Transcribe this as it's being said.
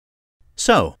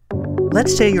So,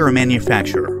 let's say you're a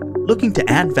manufacturer looking to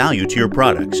add value to your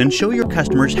products and show your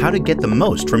customers how to get the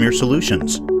most from your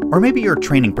solutions. Or maybe you're a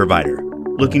training provider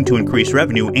looking to increase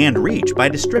revenue and reach by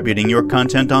distributing your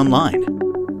content online.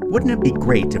 Wouldn't it be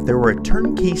great if there were a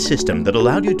turnkey system that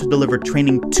allowed you to deliver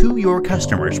training to your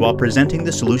customers while presenting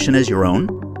the solution as your own?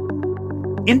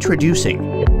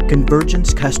 Introducing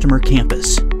Convergence Customer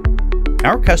Campus.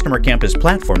 Our Customer Campus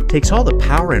platform takes all the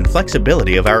power and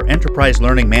flexibility of our enterprise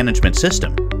learning management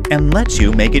system and lets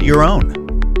you make it your own.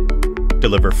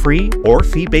 Deliver free or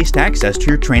fee-based access to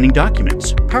your training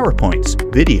documents, PowerPoints,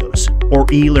 videos, or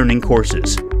e-learning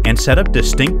courses, and set up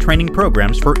distinct training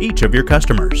programs for each of your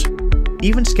customers.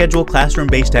 Even schedule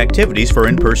classroom-based activities for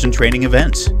in-person training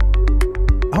events.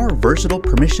 Our versatile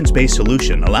permissions-based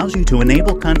solution allows you to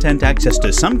enable content access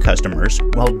to some customers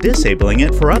while disabling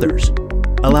it for others,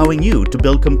 allowing you to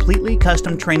build completely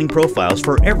custom training profiles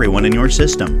for everyone in your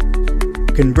system.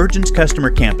 Convergence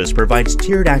Customer Campus provides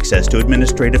tiered access to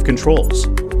administrative controls.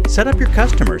 Set up your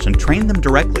customers and train them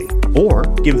directly, or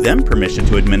give them permission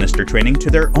to administer training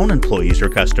to their own employees or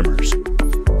customers.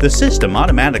 The system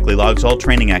automatically logs all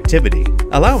training activity,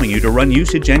 allowing you to run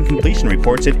usage and completion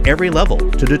reports at every level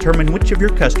to determine which of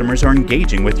your customers are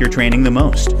engaging with your training the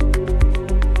most.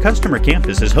 Customer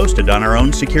Campus is hosted on our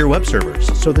own secure web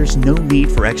servers, so there's no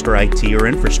need for extra IT or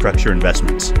infrastructure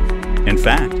investments. In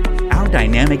fact, our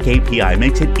dynamic API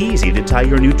makes it easy to tie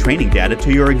your new training data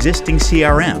to your existing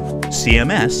CRM,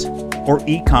 CMS, or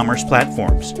e-commerce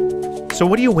platforms. So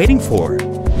what are you waiting for?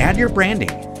 Add your branding,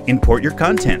 import your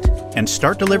content, and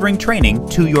start delivering training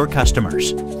to your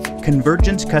customers.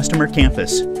 Convergence Customer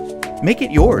Campus. Make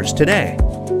it yours today.